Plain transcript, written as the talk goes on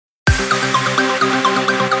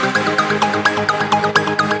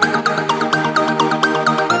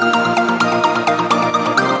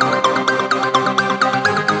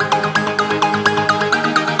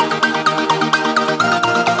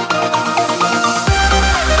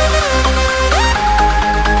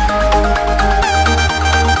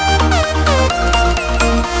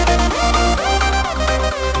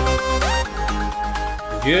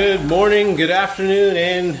Good morning, good afternoon,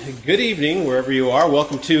 and good evening, wherever you are.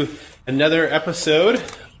 Welcome to another episode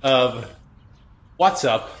of What's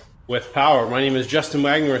Up with Power. My name is Justin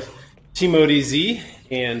Wagner with Team ODZ,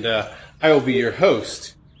 and I will be your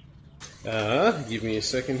host. Give me a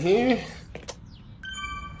second here.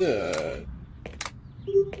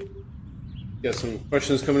 Got some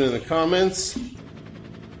questions coming in the comments.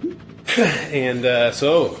 And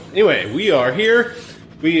so, anyway, we are here.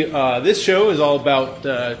 This show is all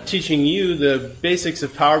about teaching you the basics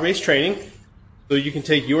of power-based training so you can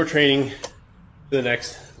take your training to the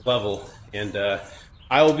next level. And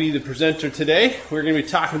I will be the presenter today. We're going to be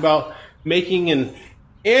talking about making an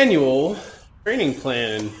annual training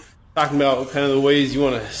plan and talking about kind of the ways you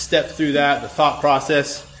want to step through that, the thought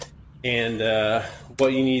process, and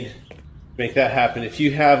what you need to make that happen. If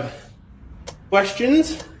you have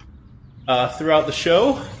questions throughout the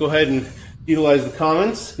show, go ahead and utilize the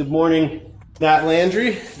comments. Good morning, Nat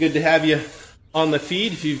Landry. Good to have you on the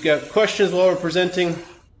feed. If you've got questions while we're presenting,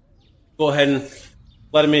 go ahead and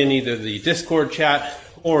let them in either the Discord chat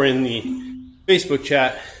or in the Facebook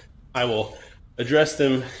chat. I will address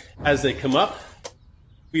them as they come up.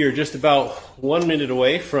 We are just about 1 minute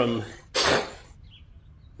away from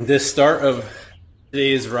this start of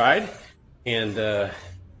today's ride, and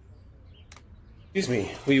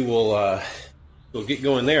we'll get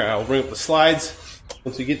going there. I'll bring up the slides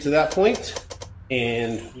once we get to that point,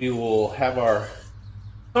 and we will have our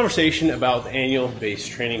conversation about the annual base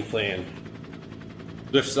training plan.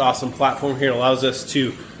 This awesome platform here allows us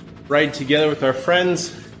to ride together with our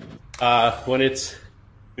friends when it's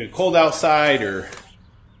cold outside or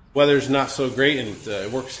weather's not so great, and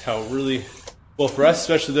it works out really well for us,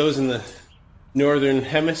 especially those in the northern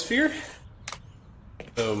hemisphere.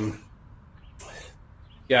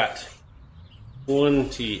 Got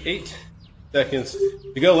 28 seconds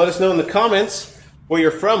to go. Let us know in the comments where you're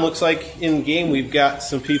from. Looks like in game we've got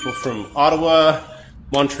some people from Ottawa,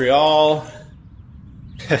 Montreal.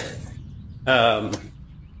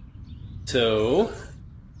 So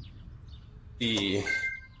the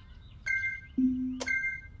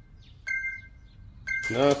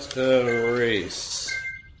not a race.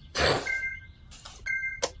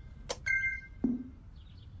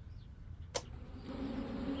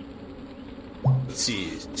 Let's see,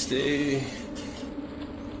 stay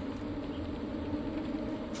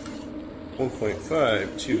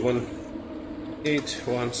 1.5 to 1.8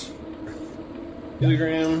 watts per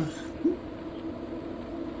kilogram.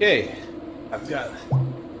 Okay, I've got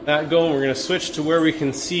that going. We're going to switch to where we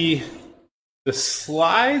can see the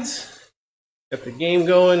slides. Got the game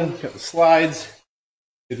going, got the slides.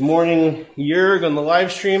 Good morning, Jurg, on the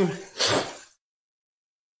live stream.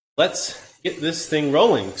 Let's get this thing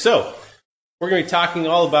rolling. So, we're going to be talking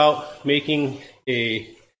all about making an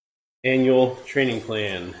annual training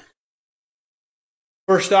plan.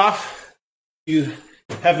 First off, if you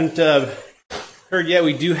haven't heard yet,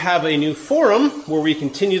 we do have a new forum where we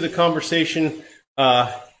continue the conversation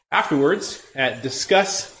afterwards at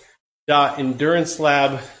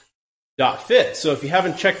discuss.endurancelab.fit. So if you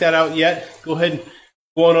haven't checked that out yet, go ahead and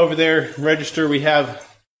go on over there, register. We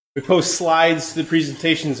post slides to the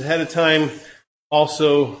presentations ahead of time.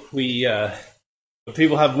 Also,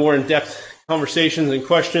 people have more in-depth conversations and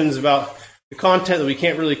questions about the content that we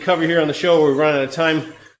can't really cover here on the show, or we run out of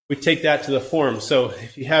time. We take that to the forum. So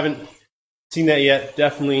if you haven't seen that yet,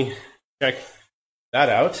 definitely check that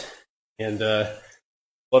out. And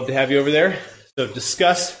love to have you over there. So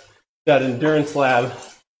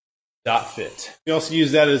discuss.endurancelab.fit. We also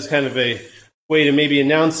use that as kind of a way to maybe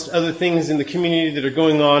announce other things in the community that are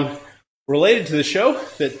going on related to the show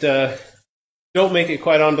that don't make it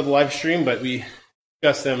quite onto the live stream, but we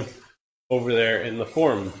discuss them over there in the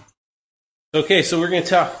forum. Okay, so we're going to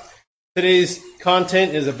talk. Today's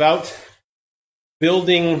content is about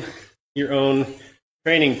building your own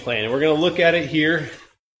training plan. And we're going to look at it here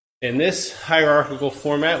in this hierarchical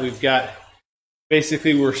format. We've got,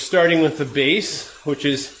 basically, we're starting with the base, which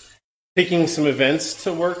is picking some events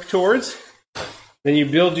to work towards. Then you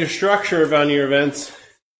build your structure around your events,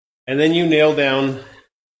 and then you nail down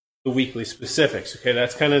the weekly specifics. Okay,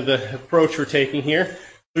 that's kind of the approach we're taking here.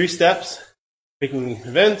 3 steps: picking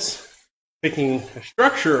events, picking a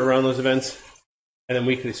structure around those events, and then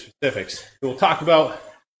weekly specifics. We'll talk about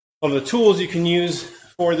all the tools you can use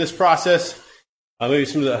for this process, maybe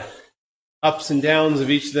some of the ups and downs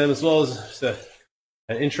of each of them, as well as an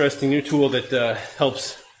interesting new tool that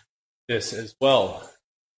helps this as well.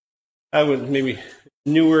 I would maybe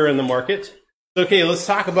newer in the market. Okay, let's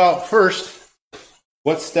talk about first,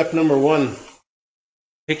 what's step number 1?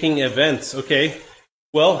 Picking events. Okay,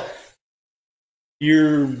 well,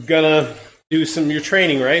 you're gonna do your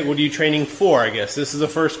training, right? What are you training for, I guess? This is the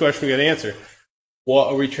first question we got to answer. What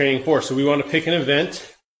are we training for? So we want to pick an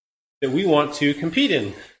event that we want to compete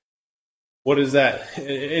in. What is that?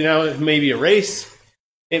 It may be a race.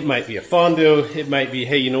 It might be a fondo. It might be,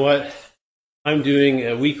 hey, you know what? I'm doing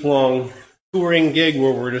a week-long touring gig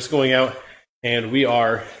where we're just going out and we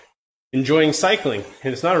are enjoying cycling.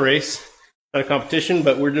 And it's not a race, not a competition,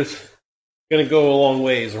 but we're just going to go a long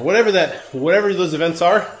ways. Or whatever those events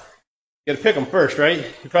are, you got to pick them first, right?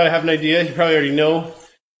 You probably have an idea. You probably already know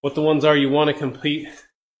what the ones are you want to compete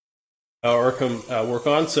or work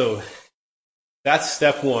on. So that's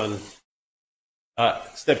step one.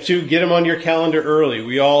 Step two, get them on your calendar early.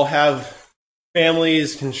 We all have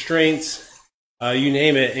families, constraints, you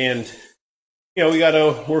name it, and we got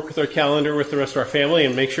to work with our calendar with the rest of our family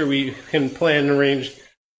and make sure we can plan and arrange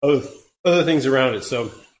other things around it.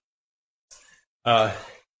 So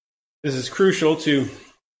this is crucial to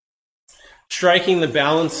striking the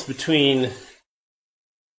balance between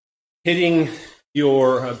hitting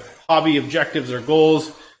your hobby objectives or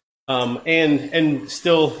goals and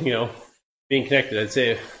still, being connected. I'd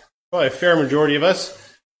say probably a fair majority of us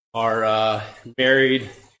are married,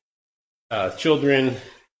 children,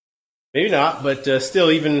 maybe not, but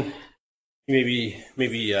still even maybe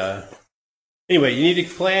anyway, you need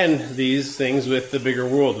to plan these things with the bigger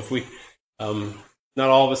world. If we not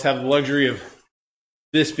all of us have the luxury of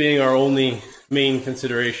this being our only main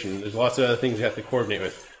consideration. There's lots of other things you have to coordinate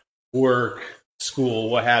with. Work, school,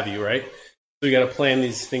 what have you, right? So you got to plan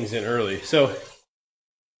these things in early. So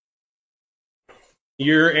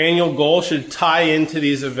your annual goal should tie into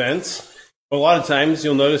these events. A lot of times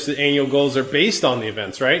you'll notice that annual goals are based on the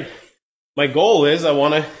events, right? My goal is I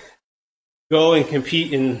want to go and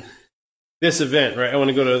compete in this event, right? I want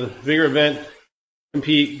to go to the bigger event,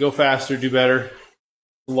 compete, go faster, do better.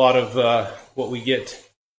 A lot of what we get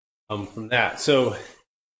from that. So,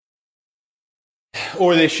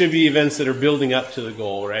 or they should be events that are building up to the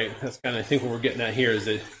goal, right? That's kind of, I think, what we're getting at here is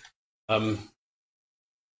that,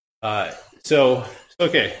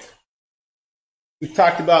 okay. We've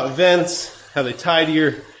talked about events, how they tie to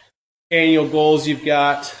your annual goals you've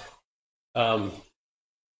got. And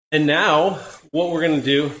now what we're going to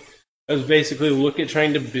do is basically look at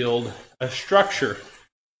trying to build a structure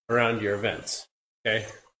around your events. Okay.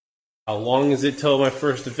 How long is it till my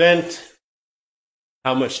first event?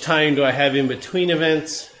 How much time do I have in between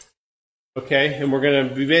events? Okay. And we're going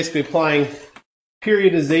to be basically applying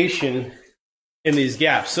periodization in these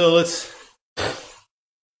gaps. So let's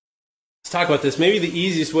talk about this. Maybe the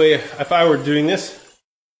easiest way, if I were doing this,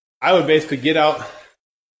 I would basically get out a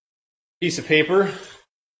piece of paper,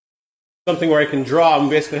 something where I can draw and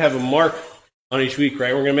basically have a mark on each week,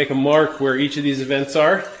 right? We're going to make a mark where each of these events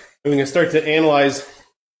are, and we're going to start to analyze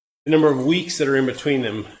the number of weeks that are in between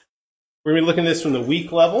them. We're going to be looking at this from the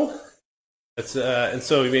week level. That's and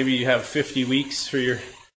so maybe you have 50 weeks for your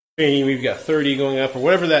training. We've got 30 going up, or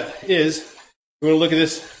whatever that is. We're going to look at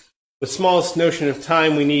this. The smallest notion of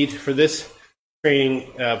time we need for this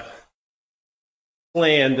training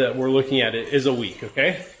plan that we're looking at is a week,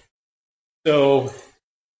 okay? So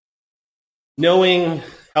knowing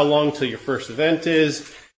how long till your first event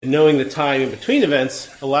is and knowing the time in between events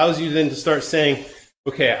allows you then to start saying,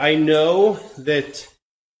 okay, I know that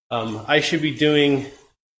I should be doing,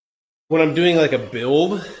 when I'm doing like a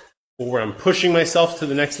build or where I'm pushing myself to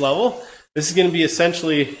the next level, this is going to be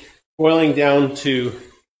essentially boiling down to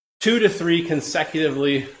 2 to 3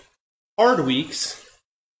 consecutively hard weeks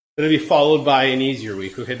that will be followed by an easier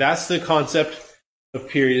week. Okay, that's the concept of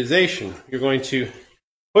periodization. You're going to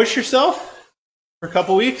push yourself for a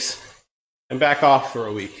couple weeks and back off for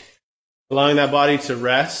a week, allowing that body to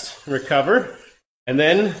rest and recover. And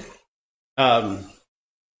then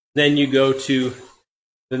you go to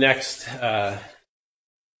the next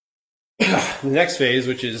phase,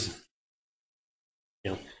 which is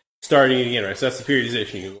starting again, right? So that's the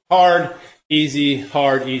periodization. You go hard, easy,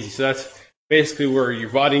 hard, easy. So that's basically where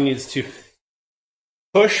your body needs to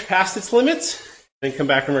push past its limits, then come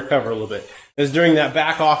back and recover a little bit. It's during that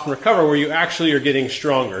back off and recover where you actually are getting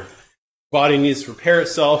stronger. Body needs to repair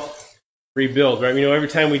itself, rebuild, right? Every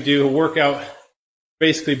time we do a workout,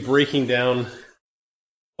 basically breaking down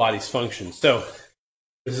body's function. So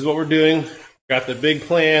this is what we're doing. We've got the big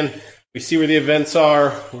plan. We see where the events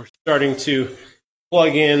are. We're starting to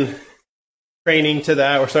plug in training to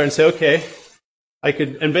that. We're starting to say, okay,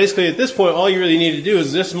 and basically at this point, all you really need to do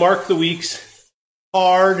is just mark the weeks: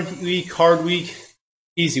 hard week,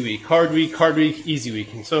 easy week, hard week, easy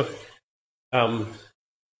week. And so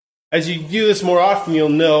as you do this more often, you'll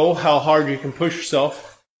know how hard you can push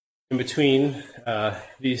yourself in between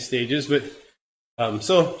these stages. But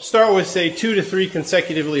So start with, say, 2 to 3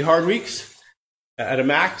 consecutively hard weeks at a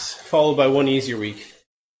max, followed by 1 easier week.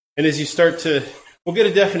 And as you start to, we'll get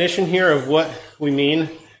a definition here of what we mean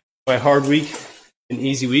by hard week and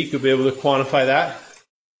easy week. You'll be able to quantify that.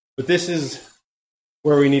 But this is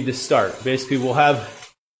where we need to start. Basically, we'll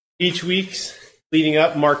have each week's leading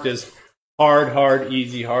up marked as hard, hard,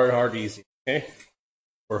 easy, hard, hard, easy. Okay?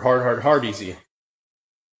 Or hard, hard, hard, easy.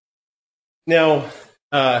 Now,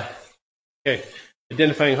 okay,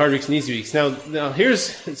 identifying hard weeks and easy weeks. Now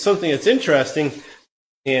here's something that's interesting,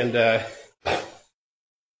 and there's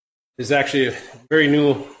actually a very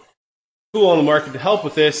new tool on the market to help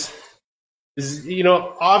with this. Is,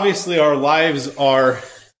 obviously our lives are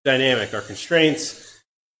dynamic. Our constraints,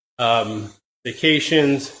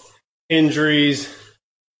 vacations, injuries,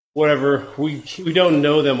 whatever, we don't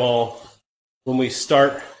know them all when we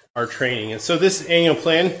start our training. And so this annual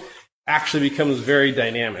plan actually becomes very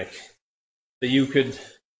dynamic, that you could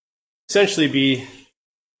essentially be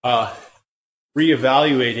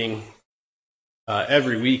reevaluating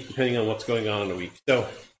every week depending on what's going on in a week. So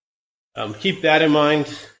keep that in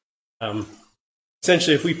mind.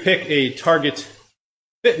 Essentially, if we pick a target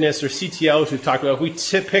fitness or CTL, which we've talked about, if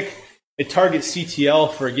we pick a target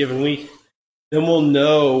CTL for a given week, then we'll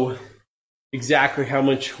know exactly how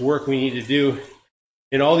much work we need to do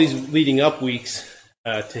in all these leading up weeks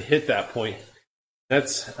to hit that point.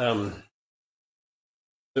 That's a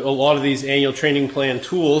lot of these annual training plan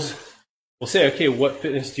tools will say, okay, what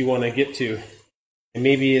fitness do you want to get to? And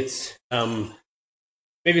maybe it's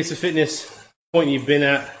a fitness point you've been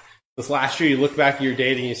at this last year. You look back at your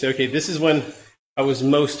data and you say, okay, this is when I was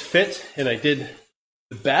most fit and I did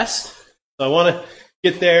the best. So I want to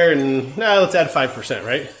get there, and let's add 5%,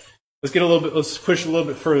 right? Let's push a little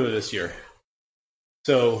bit further this year.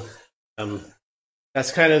 So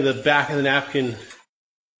that's kind of the back of the napkin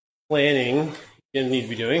planning you need to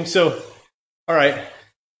be doing. So, all right,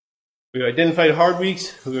 we've identified hard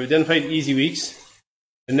weeks, we've identified easy weeks,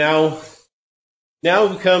 and now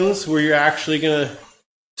becomes where you're actually going to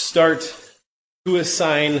start to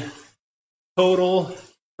assign total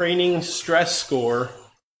training stress score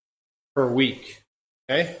per week.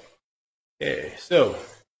 Okay, so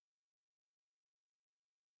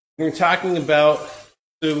we're talking about,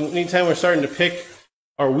 so anytime we're starting to pick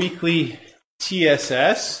our weekly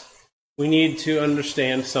TSS, we need to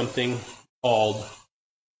understand something called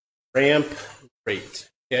ramp rate.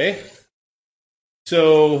 Okay,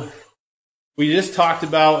 so we just talked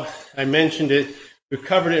about, I mentioned it, we've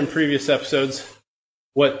covered it in previous episodes,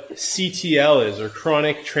 what CTL is, or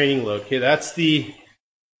chronic training load. Okay, that's the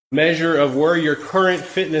measure of where your current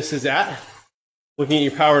fitness is at, looking at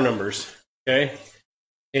your power numbers. Okay,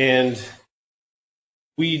 and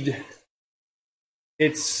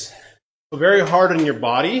it's very hard on your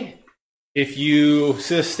body if you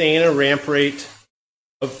sustain a ramp rate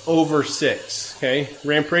of over 6. Okay,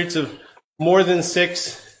 ramp rates of more than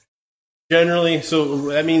 6 generally, so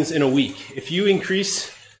that means in a week. If you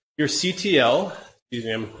increase your CTL,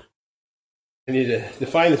 I need to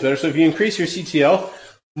define this better. So if you increase your CTL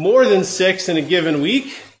more than 6 in a given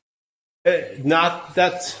week, not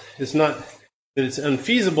that it's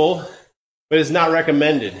unfeasible, but it's not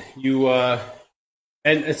recommended.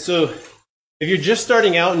 And so if you're just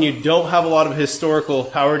starting out and you don't have a lot of historical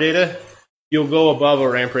power data, you'll go above a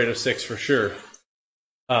ramp rate of 6 for sure.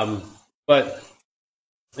 But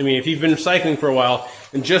I mean, if you've been cycling for a while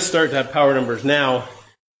and just start to have power numbers now,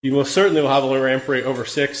 you most certainly will have a ramp rate over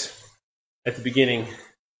 6 at the beginning.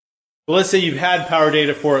 But let's say you've had power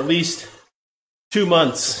data for at least 2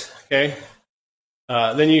 months. Okay,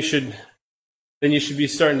 then you should be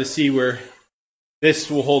starting to see where this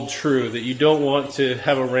will hold true, that you don't want to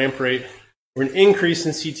have a ramp rate or an increase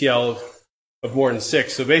in CTL of more than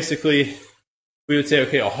 6. So basically, we would say,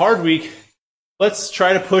 okay, a hard week, let's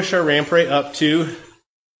try to push our ramp rate up to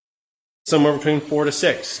somewhere between 4 to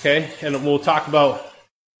 6, okay? And we'll talk about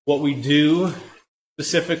what we do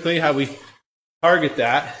specifically, how we target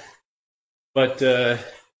that. But, and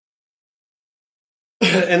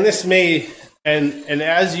this may, and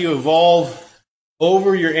as you evolve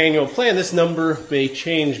over your annual plan, this number may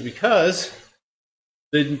change because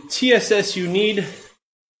the TSS you need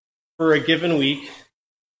for a given week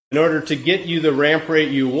in order to get you the ramp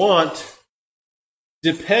rate you want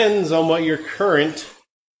depends on what your current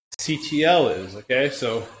CTL is, okay?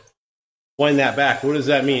 So wind that back. What does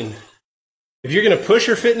that mean? If you're going to push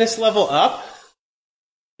your fitness level up,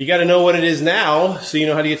 you got to know what it is now so you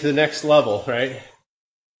know how to get to the next level, right?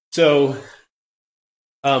 So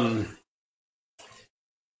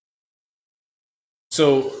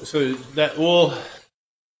so that will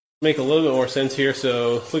make a little bit more sense here.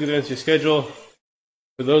 So look at the schedule.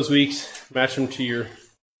 For those weeks, match them to your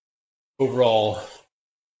overall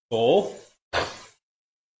goal.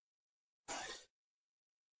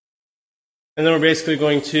 And then we're basically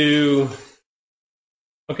going to,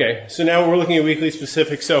 okay, so now we're looking at weekly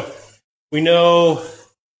specific. So we know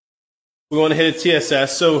we want to hit a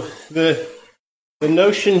TSS. So the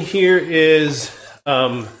notion here is,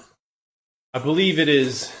 I believe it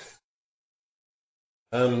is,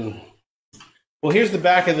 well, here's the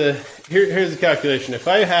back of the, here's the calculation. If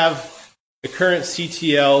I have the current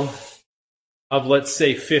CTL of, let's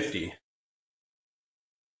say, 50,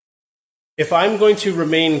 if I'm going to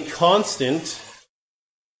remain constant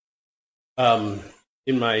in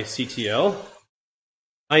my CTL,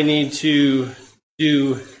 I need to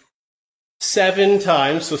do 7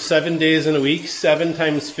 times, so 7 days in a week, 7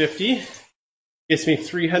 times 50 gets me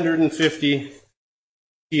 350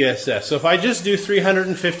 TSS. So if I just do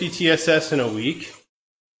 350 TSS in a week,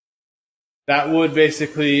 that would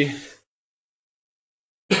basically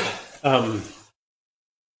that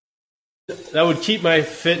would keep my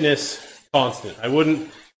fitness constant. I wouldn't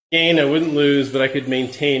gain, I wouldn't lose, but I could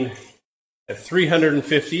maintain at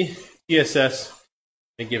 350 TSS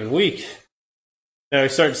in a given week. Now I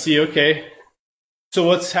start to see, okay, so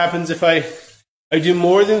what happens if I do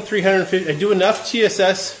more than 350, I do enough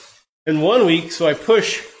TSS in 1 week, so I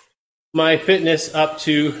push my fitness up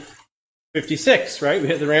to 56, right? We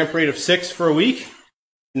hit the ramp rate of 6 for a week.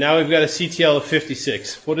 Now we've got a CTL of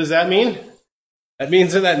 56. What does that mean? That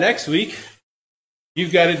means that next week,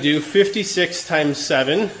 you've got to do 56 times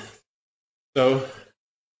 7. So,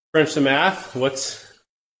 crunch the math. What's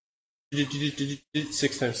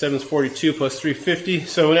 6 times 7 is 42 plus 350.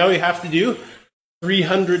 So now we have to do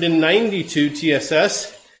 392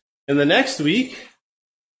 TSS in the next week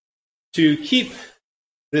to keep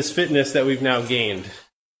this fitness that we've now gained.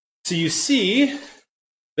 So you see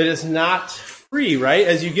that it's not free, right?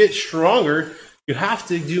 As you get stronger, you have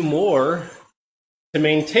to do more to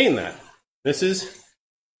maintain that. This is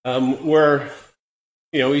where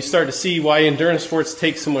we start to see why endurance sports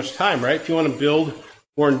take so much time, right? If you want to build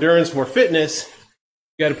more endurance, more fitness,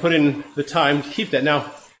 you got to put in the time to keep that.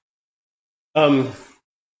 Now,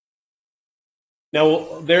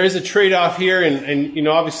 there is a trade-off here, and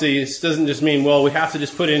obviously this doesn't just mean, well, we have to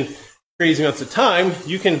just put in crazy amounts of time.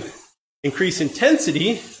 You can increase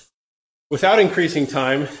intensity without increasing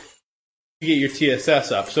time to get your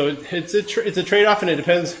TSS up. So it's a trade-off, and it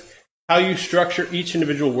depends how you structure each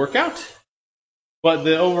individual workout. But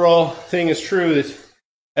the overall thing is true that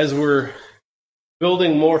as we're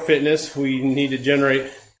building more fitness, we need to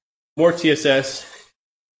generate more TSS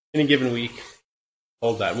in a given week.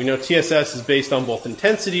 Hold that. We know TSS is based on both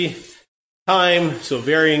intensity, time, so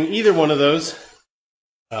varying either one of those.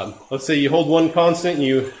 Let's say you hold one constant and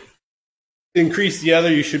you increase the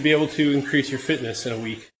other, you should be able to increase your fitness in a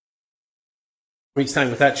week's time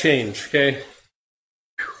with that change, okay?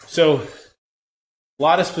 So, a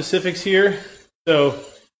lot of specifics here. So,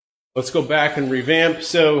 let's go back and revamp.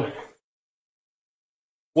 So,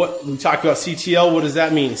 what we talked about CTL, what does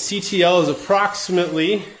that mean? CTL is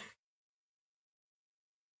approximately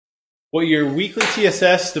what your weekly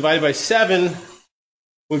TSS divided by 7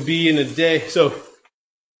 would be in a day. So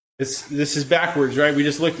this is backwards, right? We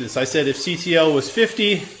just looked at this. I said if CTL was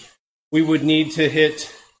 50, we would need to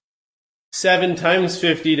hit 7 times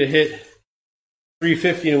 50 to hit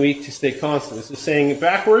 350 in a week to stay constant. This is saying it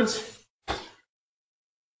backwards. It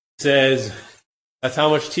says that's how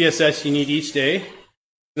much TSS you need each day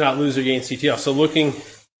to not lose or gain CTL. So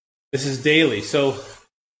this is daily. So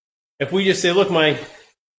if we just say, look, my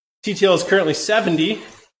TTL is currently 70.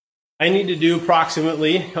 I need to do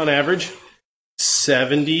approximately, on average,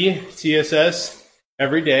 70 TSS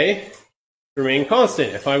every day to remain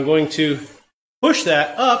constant. If I'm going to push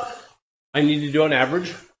that up, I need to do on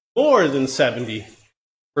average more than 70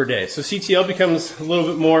 per day. So CTL becomes a little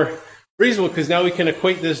bit more reasonable because now we can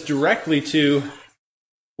equate this directly to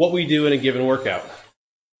what we do in a given workout.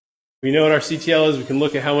 We know what our CTL is. We can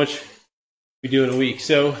look at how much we do in a week.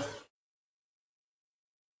 So,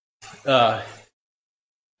 and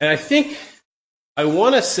I think I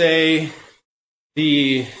want to say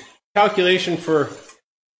the calculation for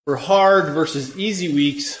hard versus easy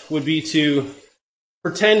weeks would be to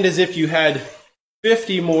pretend as if you had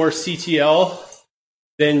 50 more CTL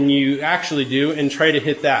than you actually do and try to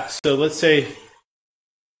hit that. So let's say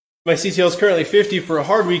my CTL is currently 50 for a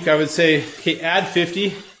hard week. I would say, okay, add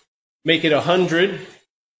 50, make it 100.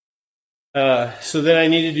 So then I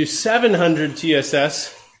need to do 700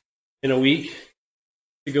 TSS in a week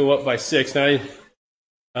to go up by 6. Now,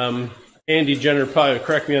 Andy Jenner probably would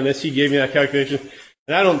correct me on this. He gave me that calculation,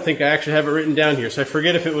 and I don't think I actually have it written down here. So I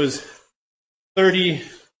forget if it was 30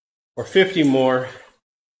 or 50 more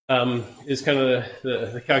is kind of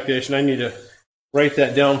the calculation. I need to write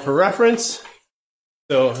that down for reference.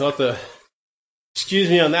 So you'll have to excuse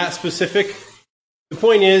me on that specific. The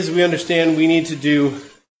point is, we understand we need to do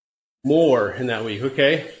more in that week,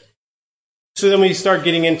 okay? So then we start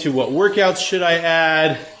getting into what workouts should I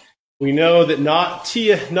add. We know that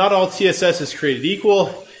not all TSS is created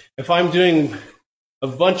equal. If I'm doing a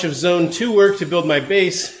bunch of zone 2 work to build my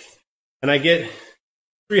base, and I get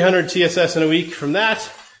 300 TSS in a week from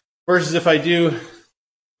that, versus if I do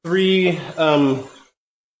three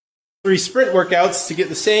sprint workouts to get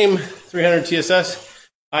the same 300 TSS,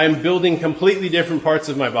 I'm building completely different parts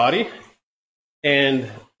of my body. And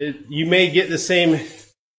you may get the same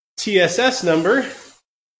TSS number,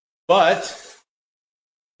 but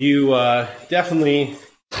you definitely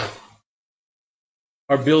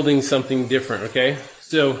are building something different, okay?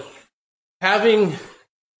 So having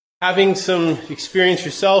some experience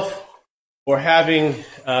yourself, or having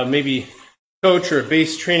maybe a coach or a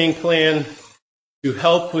base training plan to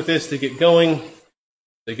help with this to get going,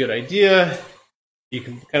 is a good idea. You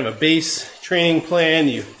can kind of a base training plan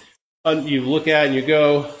you look at and you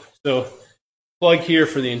go. So plug here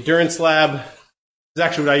for the endurance lab. It's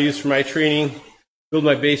actually what I use for my training, build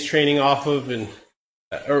my base training off of, and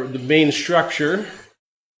or the main structure,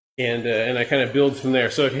 and I kind of build from there.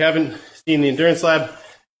 So if you haven't seen the endurance lab,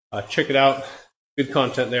 check it out. Good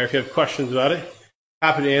content there. If you have questions about it,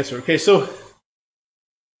 happy to answer. Okay, so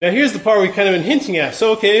now here's the part we've kind of been hinting at.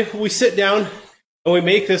 So okay, we sit down and we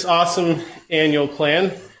make this awesome annual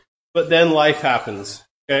plan, but then life happens,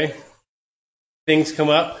 okay? Things come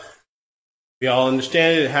up. We all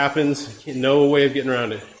understand it. It happens. No way of getting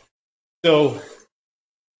around it. So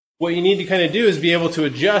what you need to kind of do is be able to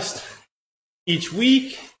adjust each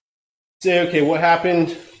week. Say, okay, what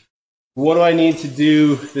happened? What do I need to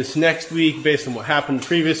do this next week based on what happened the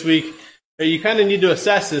previous week? You kind of need to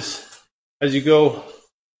assess this as you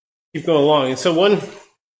keep going along. And so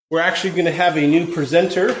we're actually going to have a new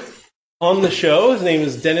presenter on the show. His name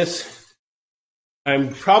is Dennis.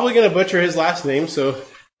 I'm probably going to butcher his last name, so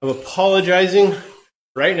I'm apologizing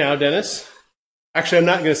right now, Dennis. Actually, I'm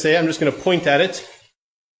not going to say it. I'm just going to point at it.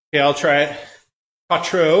 Okay, I'll try it.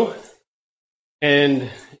 Patro.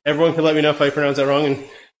 And everyone can let me know if I pronounce that wrong.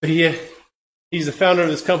 But he's the founder of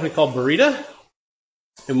this company called Burita.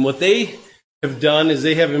 And what they have done is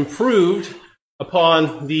they have improved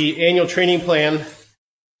upon the annual training plan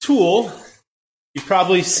tool. You've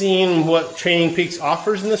probably seen what Training Peaks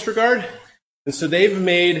offers in this regard. And so they've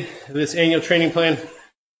made this annual training plan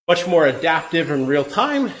much more adaptive and real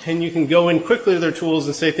time. And you can go in quickly to their tools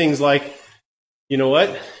and say things like, you know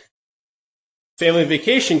what? Family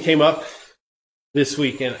vacation came up this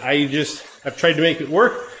week, and I've tried to make it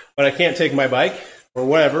work, but I can't take my bike or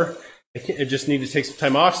whatever. I just need to take some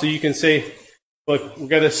time off. So you can say, look, we've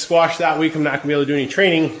got to squash that week. I'm not going to be able to do any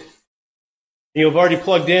training. You've already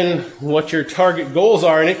plugged in what your target goals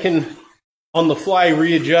are, and it can, on the fly,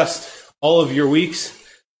 readjust all of your weeks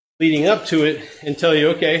leading up to it and tell you,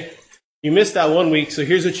 okay, you missed that 1 week, so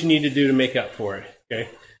here's what you need to do to make up for it. Okay,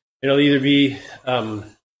 it'll either be,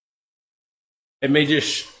 it may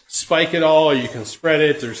just spike it all, or you can spread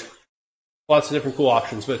it. There's lots of different cool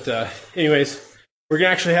options. But anyways, we're going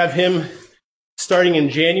to actually have him starting in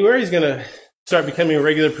January. He's going to start becoming a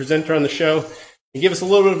regular presenter on the show and give us a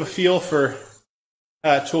little bit of a feel for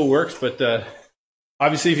how that tool works. But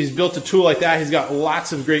obviously, if he's built a tool like that, he's got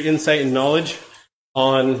lots of great insight and knowledge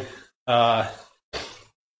on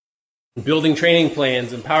building training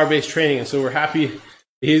plans and power-based training. And so we're happy that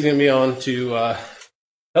he's going to be on to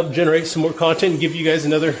help generate some more content and give you guys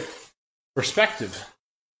another perspective,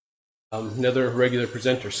 another regular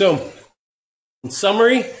presenter. So in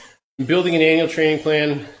summary, building an annual training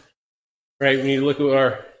plan, right? We need to look at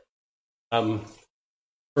our,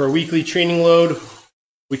 for a weekly training load,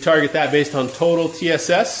 we target that based on total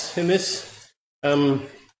TSS in this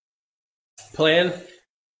plan.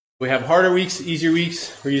 We have harder weeks, easier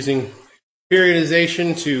weeks. We're using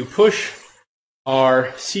periodization to push our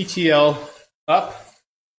CTL up.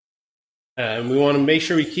 And we want to make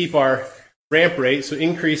sure we keep our ramp rate, so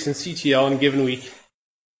increase in CTL in a given week,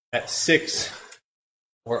 at 6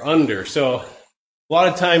 or under. So a lot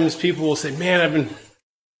of times people will say, man,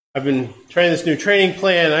 I've been trying this new training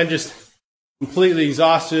plan, I'm just completely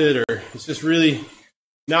exhausted, or it's just really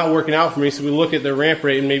not working out for me. So we look at their ramp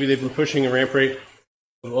rate, and maybe they've been pushing a ramp rate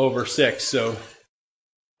of over 6. So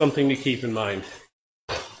something to keep in mind.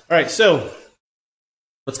 All right, so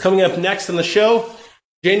what's coming up next on the show?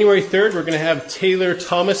 January 3rd, we're going to have Taylor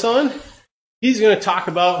Thomas on. He's going to talk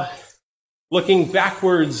about looking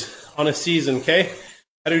backwards on a season, okay?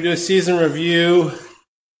 How do we do a season review?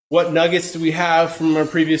 What nuggets do we have from our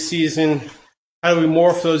previous season? How do we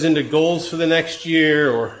morph those into goals for the next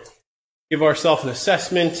year or give ourselves an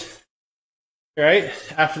assessment? All right.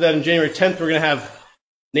 After that, on January 10th, we're going to have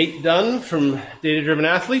Nate Dunn from Data Driven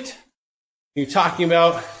Athlete. You're talking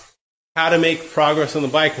about how to make progress on the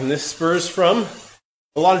bike, and this spurs from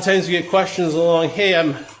a lot of times we get questions along, hey,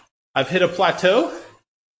 I've hit a plateau.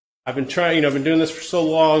 I've been trying, I've been doing this for so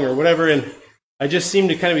long or whatever, and I just seem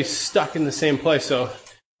to kind of be stuck in the same place. So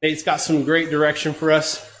Nate's got some great direction for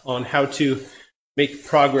us on how to make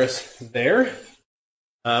progress there.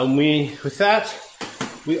 With that,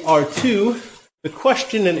 we are to the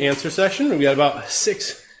question and answer session. We've got about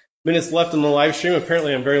 6 minutes left on the live stream.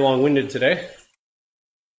 Apparently, I'm very long-winded today.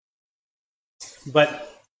 But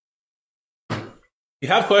if you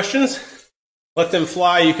have questions, let them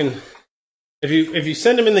fly. You can, if you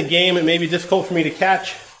send them in the game, it may be difficult for me to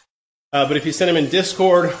catch. But if you send them in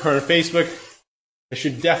Discord or on Facebook, I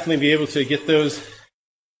should definitely be able to get those,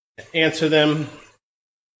 answer them.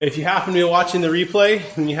 If you happen to be watching the replay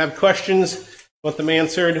and you have questions, want them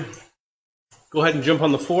answered, go ahead and jump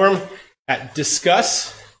on the forum at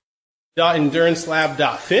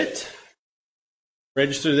discuss.endurancelab.fit.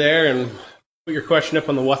 Register there and put your question up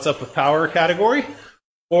on the What's Up with Power category.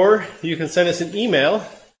 Or you can send us an email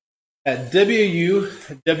at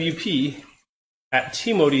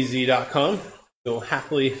WUWP@tmodz.com. We'll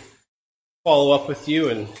happily follow up with you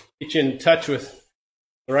and get you in touch with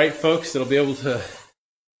the right folks that'll be able to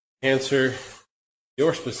answer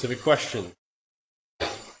your specific question.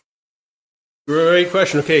 Great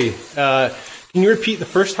question. Okay, can you repeat the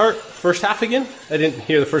first half again? I didn't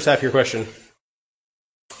hear the first half of your question.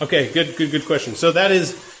 Okay, good question. So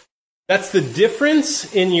that's the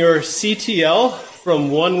difference in your CTL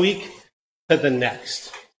from 1 week to the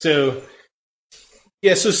next. So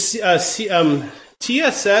yeah, so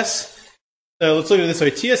TSS. Let's look at it this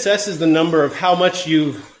way. TSS is the number of how much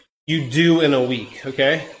you do in a week.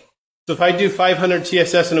 Okay, so if I do 500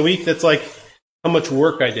 TSS in a week, that's like how much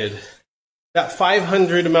work I did. That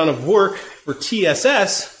 500 amount of work for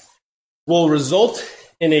TSS will result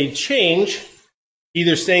in a change,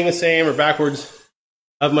 either staying the same or backwards,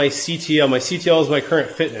 of my CTL. My CTL is my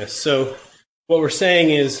current fitness. So what we're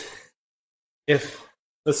saying is, if,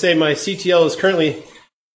 let's say my CTL is currently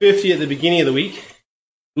 50 at the beginning of the week,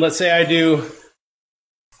 and let's say I do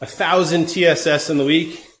 1,000 TSS in the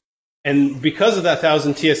week, and because of that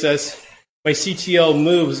 1,000 TSS, my CTL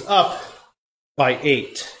moves up by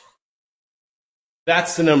 8.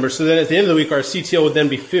 That's the number. So then at the end of the week, our CTL would then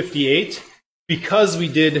be 58 because we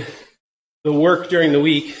did the work during the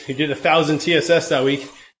week. We did 1,000 TSS that week.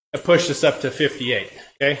 That pushed us up to 58.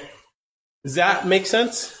 Okay, does that make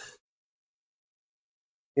sense?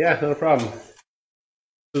 Yeah, not a problem.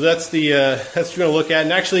 So that's what you're going to look at.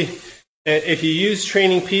 And actually, if you use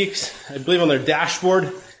Training Peaks, I believe on their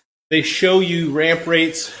dashboard, they show you ramp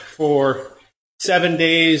rates for 7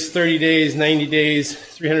 days, 30 days, 90 days,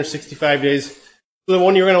 365 days. So the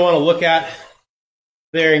one you're going to want to look at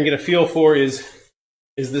there and get a feel for is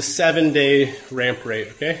the 7-day ramp rate,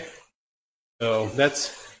 okay? So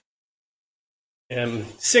that's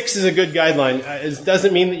 6 is a good guideline. It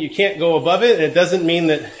doesn't mean that you can't go above it, and it doesn't mean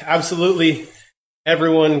that absolutely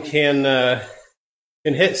everyone can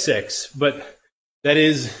hit 6. But that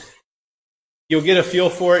is, you'll get a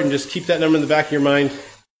feel for it, and just keep that number in the back of your mind.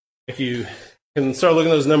 If you can start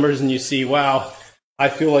looking at those numbers and you see, wow, I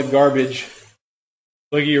feel like garbage,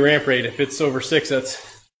 look at your ramp rate. If it's over 6,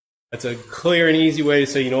 that's a clear and easy way to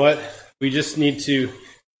say, you know what, we just need to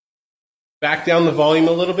back down the volume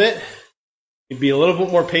a little bit, be a little bit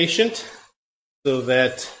more patient, so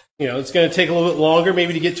that it's going to take a little bit longer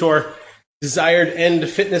maybe to get to our desired end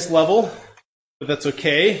fitness level, but that's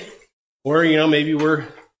okay. Or maybe we're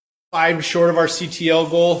 5 short of our CTL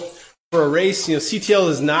goal for a race. CTL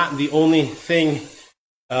is not the only thing.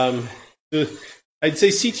 I'd say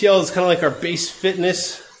CTL is kind of like our base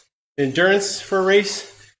fitness endurance for a race.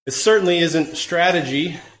 It certainly isn't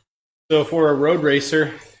strategy. So if we're a road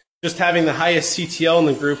racer, just having the highest CTL in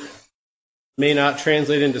the group may not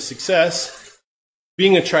translate into success.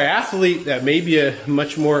 Being a triathlete, that may be a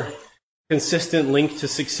much more consistent link to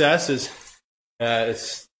success.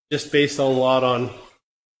 It's just based a lot on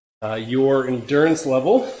your endurance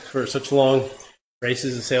level for such long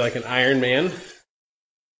races as, say, like an Ironman.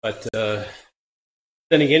 But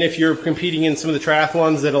then again, if you're competing in some of the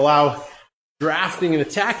triathlons that allow drafting and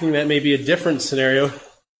attacking, that may be a different scenario.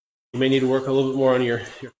 You may need to work a little bit more on your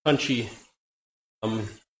punchy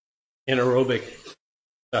anaerobic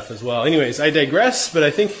stuff as well. Anyways, I digress, but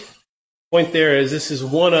I think the point there is this is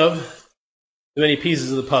one of the many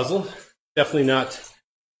pieces of the puzzle. Definitely not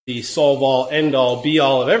the solve all, end all, be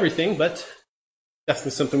all of everything, but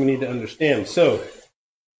definitely something we need to understand. So,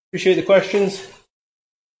 appreciate the questions.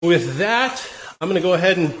 With that, I'm going to go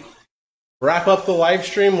ahead and wrap up the live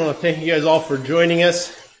stream. I want to thank you guys all for joining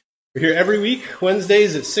us. We're here every week,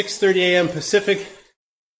 Wednesdays at 6:30 a.m. Pacific,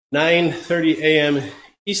 9:30 a.m.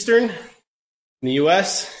 Eastern in the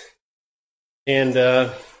U.S. And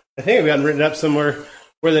I think I've gotten written up somewhere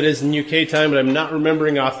where that is in UK time, but I'm not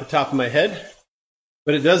remembering off the top of my head.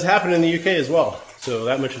 But it does happen in the UK as well, so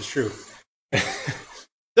that much is true.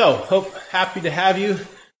 So, happy to have you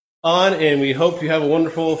on, and we hope you have a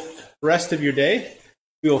wonderful rest of your day.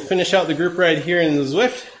 We will finish out the group right here in the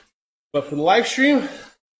Zwift, but for the live stream,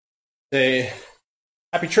 say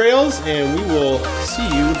happy trails, and we will see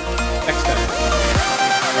you next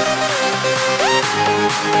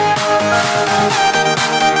time.